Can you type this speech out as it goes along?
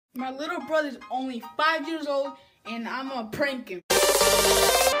My little brother's only 5 years old, and I'm gonna prank him.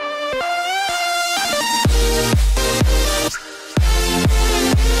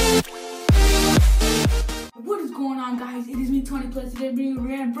 What is going on, guys? It is me, Tony Plus. Today bringing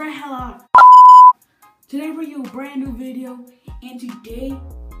you a brand new video, and today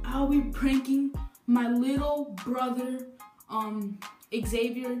I'll be pranking my little brother,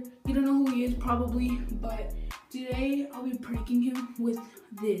 Xavier. You don't know who he is probably, but today I'll be pranking him with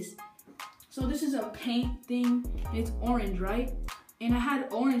this. So this is a paint thing. It's orange, right? And I had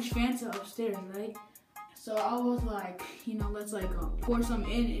orange Fanta upstairs, right? So I was like, you know, let's like pour some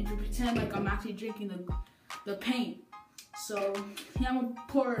in and pretend like I'm actually drinking the paint. So yeah, I'm gonna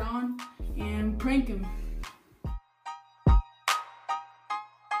pour it on and prank him.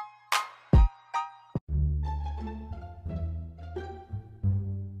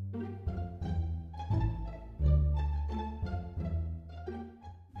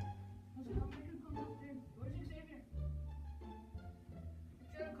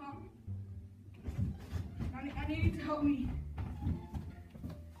 I need you to help me.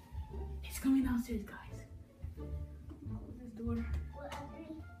 It's coming downstairs, guys. Close this door.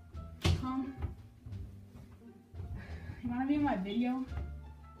 Come. You wanna be in my video?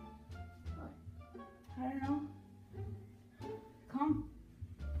 I don't know. Come.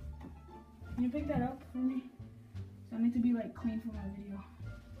 Can you pick that up for me? So I need to be like clean for my video.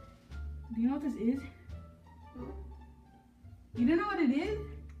 Do you know what this is? You don't know what it is?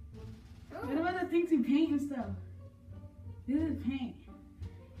 What about the things you paint and stuff? This is paint.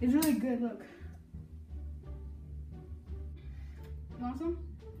 It's really good, look. You want some?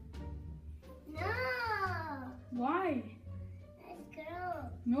 No! Why? Let's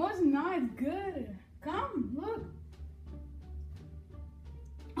go. No, it's not. It's good. Come, look.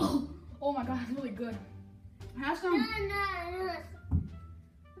 Oh my god, it's really good. Have some. No.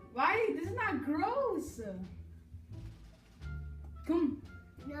 Why? This is not gross. Come.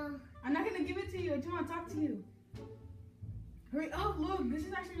 No. I'm not gonna give it to you. I just want to talk to you. Hurry up! Look, this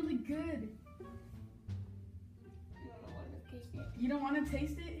is actually really good. You don't want to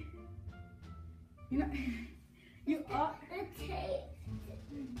taste it. You know, you are. Do it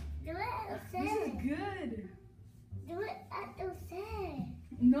outside. This is good. Do it outside.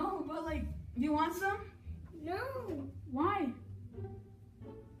 No, but like, you want some? No. Why?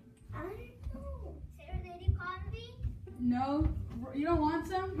 I don't know. Sarah, did you call me? No. You don't want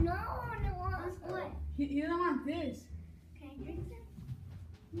some? No, I don't want what? You don't want this. Can I drink some?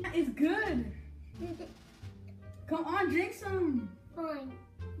 Yeah, it's good. Come on, drink some. Fine.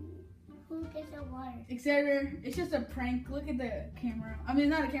 Who gets the water? Xavier, it's just a prank. Look at the camera. I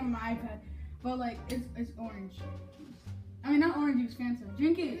mean, it's not a camera, my iPad. But like, it's orange. I mean, not orange juice, Fanta.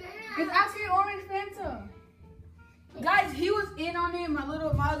 Drink it. It's actually orange Fanta. Guys, he was in on it, my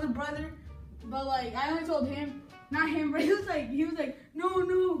little brother. But like, I only told him. Not him, but he was like,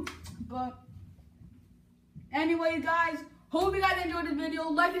 no. But anyway, guys, hope you guys enjoyed this video.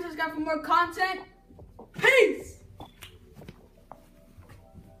 Like and subscribe for more content. Peace!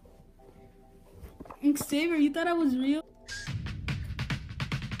 Xavier, you thought I was real?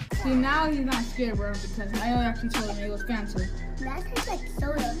 See, now he's not scared, bro, because I actually told him it was Fanta. That tastes like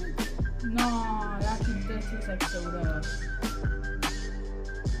soda. No, that actually does taste like soda.